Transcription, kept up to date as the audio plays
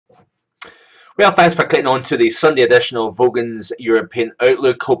Well, thanks for clicking on to the Sunday edition of Vogan's European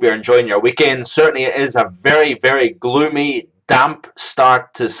Outlook. Hope you're enjoying your weekend. Certainly it is a very, very gloomy, damp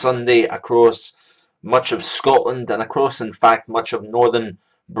start to Sunday across much of Scotland and across, in fact, much of northern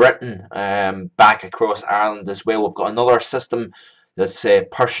Britain, back across Ireland as well. We've got another system that's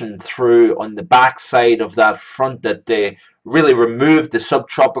pushing through on the backside of that front that really removed the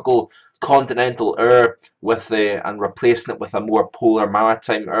subtropical continental air with and replacing it with a more polar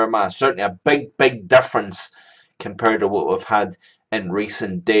maritime air mass. Certainly a big difference compared to what we've had in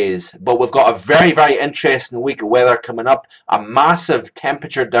recent days. But we've got a very interesting week of weather coming up. A massive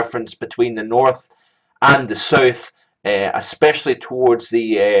temperature difference between the north and the south, especially towards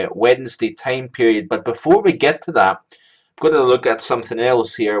the Wednesday time period. But before we get to that, I'm going to look at something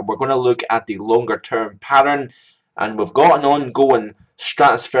else here. We're going to look at the longer term pattern, and we've got an ongoing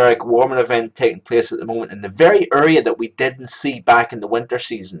stratospheric warming event taking place at the moment in the very area that we didn't see back in the winter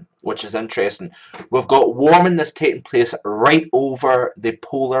season, which is interesting. We've got warming that's taking place right over the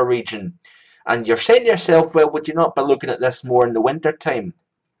polar region, and you're saying to yourself, well, would you not be looking at this more in the winter time?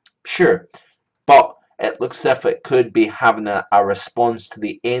 Sure, but it looks as if it could be having a response to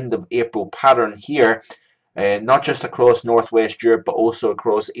the end of April pattern here, not just across northwest Europe but also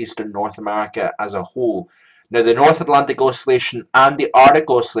across eastern North America as a whole. Now, the North Atlantic Oscillation and the Arctic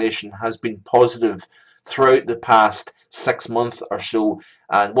Oscillation has been positive throughout the past 6 months or so,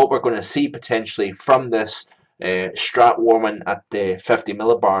 and what we're going to see potentially from this strat warming at the 50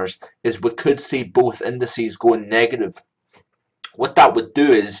 millibars is we could see both indices going negative. What that would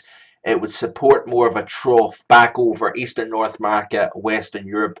do is it would support more of a trough back over eastern North America, Western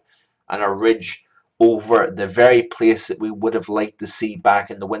Europe, and a ridge over the very place that we would have liked to see back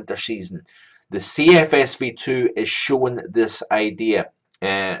in the winter season. The CFSV2 is showing this idea.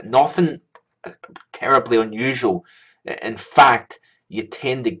 Nothing terribly unusual. In fact, you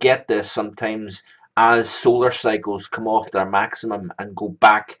tend to get this sometimes as solar cycles come off their maximum and go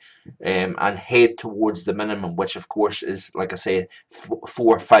back and head towards the minimum, which of course is, like I say,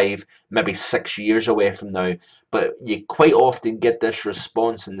 4, 5, maybe 6 years away from now. But you quite often get this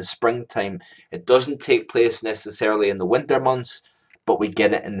response in the springtime. It doesn't take place necessarily in the winter months, but we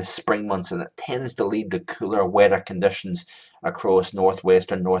get it in the spring months, and it tends to lead to cooler, wetter conditions across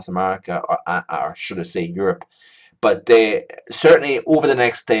northwestern North America, or should I say Europe. But certainly over the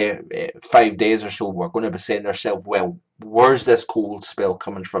next 5 days or so, we're going to be saying to ourselves, well, where's this cold spell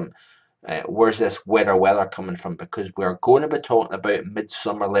coming from? Where's this wetter weather coming from? Because we're going to be talking about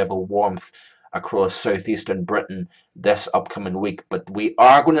midsummer level warmth across southeastern Britain this upcoming week. But we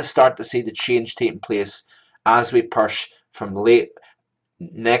are going to start to see the change taking place as we push from late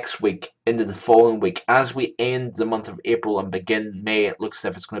next week into the following week. As we end the month of April and begin May, it looks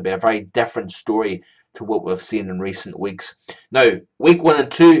as if it's going to be a very different story to what we've seen in recent weeks. Now, week 1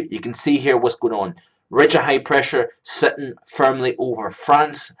 and 2, you can see here what's going on. Ridge of high pressure sitting firmly over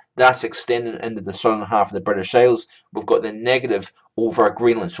France. That's extending into the southern half of the British Isles. We've got the negative over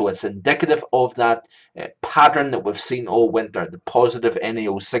Greenland. So it's indicative of that pattern that we've seen all winter, the positive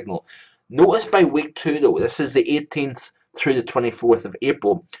NAO signal. Notice by week 2, though, this is the 18th through the 24th of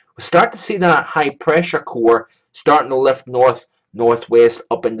April, we start to see that high pressure core starting to lift northwest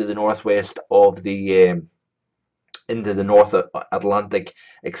up into the northwest of the into the North Atlantic,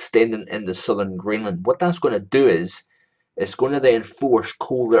 extending into southern Greenland. What that's going to do is it's going to then force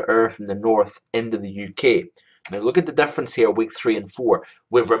colder air from the north into the UK. Now look at the difference here, week 3 and 4.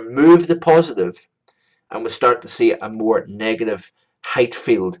 We've removed the positive and we start to see a more negative height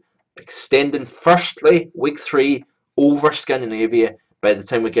field extending firstly week 3 over Scandinavia. By the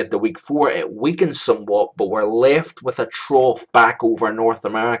time we get to week 4, it weakens somewhat, but we're left with a trough back over North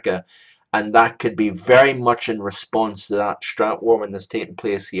America, and that could be very much in response to that strat warming that's taking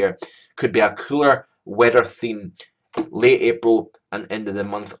place here. Could be a cooler, wetter theme late April and into the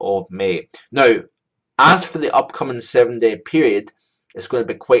month of May. Now, as for the upcoming 7-day period, it's going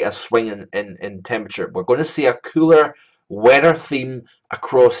to be quite a swing in temperature. We're going to see a cooler, wetter theme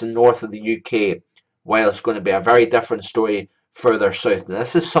across the north of the UK, while it's going to be a very different story further south. And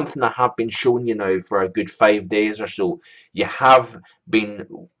this is something I have been showing you now for a good 5 days or so. You have been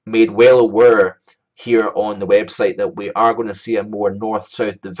made well aware here on the website that we are going to see a more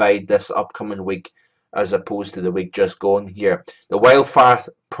north-south divide this upcoming week as opposed to the week just gone here. The wildfire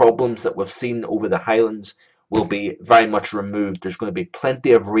problems that we've seen over the Highlands will be very much removed. There's going to be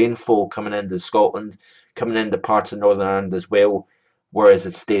plenty of rainfall coming into Scotland, coming into parts of Northern Ireland as well, whereas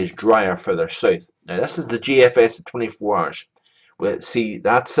it stays drier further south. Now this is the GFS at 24 hours. We'll see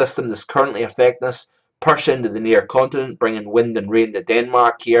that system that's currently affecting us push into the near continent, bringing wind and rain to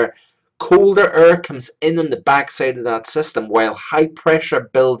Denmark here. Colder air comes in on the backside of that system while high pressure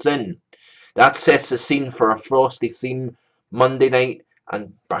builds in. That sets the scene for a frosty theme Monday night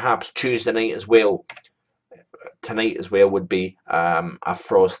and perhaps Tuesday night as well. Tonight as well would be a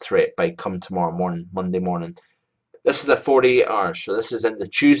frost threat by come tomorrow morning, Monday morning. This is a 48 hours, so this is in the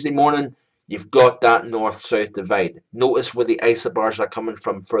Tuesday morning. You've got that north-south divide. Notice where the isobars are coming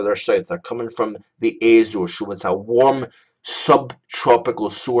from further south. They're coming from the Azores, so it's a warm subtropical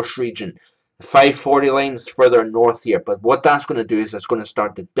source region. The 540 lines further north here, but what that's going to do is it's going to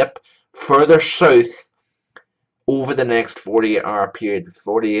start to dip further south over the next 48-hour period,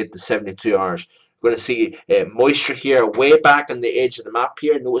 48 to 72 hours. We're going to see moisture here way back on the edge of the map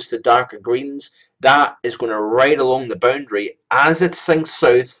here. Notice the darker greens. That is going to ride along the boundary as it sinks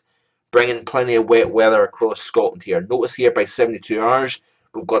south, bringing plenty of wet weather across Scotland here. Notice here by 72 hours,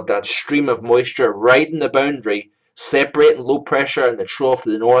 we've got that stream of moisture riding the boundary, separating low pressure in the trough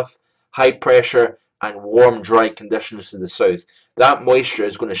to the north, high pressure and warm, dry conditions to the south. That moisture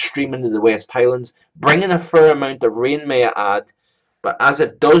is going to stream into the West Highlands, bringing a fair amount of rain, may I add. But as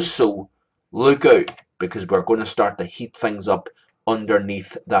it does so, look out, because we're going to start to heat things up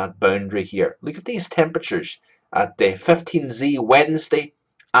underneath that boundary here. Look at these temperatures at the 15Z Wednesday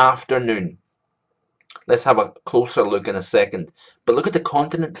afternoon. Let's have a closer look in a second. But look at the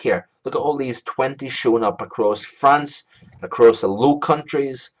continent here. Look at all these 20s showing up across France, across the Low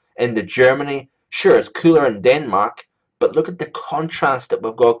Countries, into Germany. Sure, it's cooler in Denmark, but look at the contrast that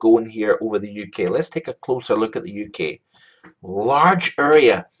we've got going here over the UK. Let's take a closer look at the UK. Large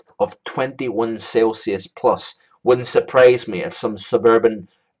area of 21 Celsius plus. Wouldn't surprise me if some suburban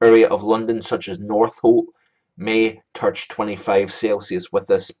area of London, such as Northolt, may touch 25 Celsius with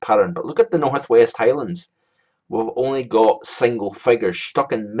this pattern. But look at the Northwest Highlands. We've only got single figures,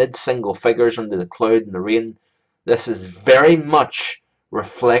 stuck in mid-single figures under the cloud and the rain. This is very much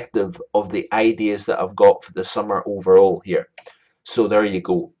reflective of the ideas that I've got for the summer overall here. So there you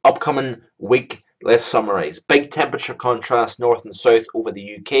go. Upcoming week, let's summarize. Big temperature contrast north and south over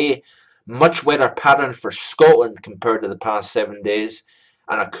the UK. Much wetter pattern for Scotland compared to the past 7 days.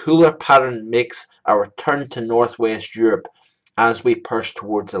 And a cooler pattern makes a return to northwest Europe as we push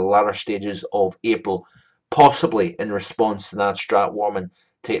towards the latter stages of April, possibly in response to that strat warming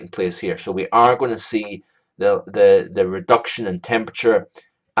taking place here. So we are going to see the reduction in temperature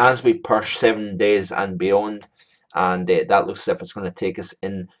as we push 7 days and beyond, and that looks as if it's going to take us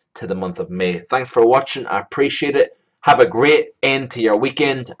into the month of May. Thanks for watching. I appreciate it. Have a great end to your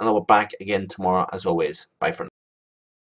weekend, and I'll be back again tomorrow as always. Bye for now.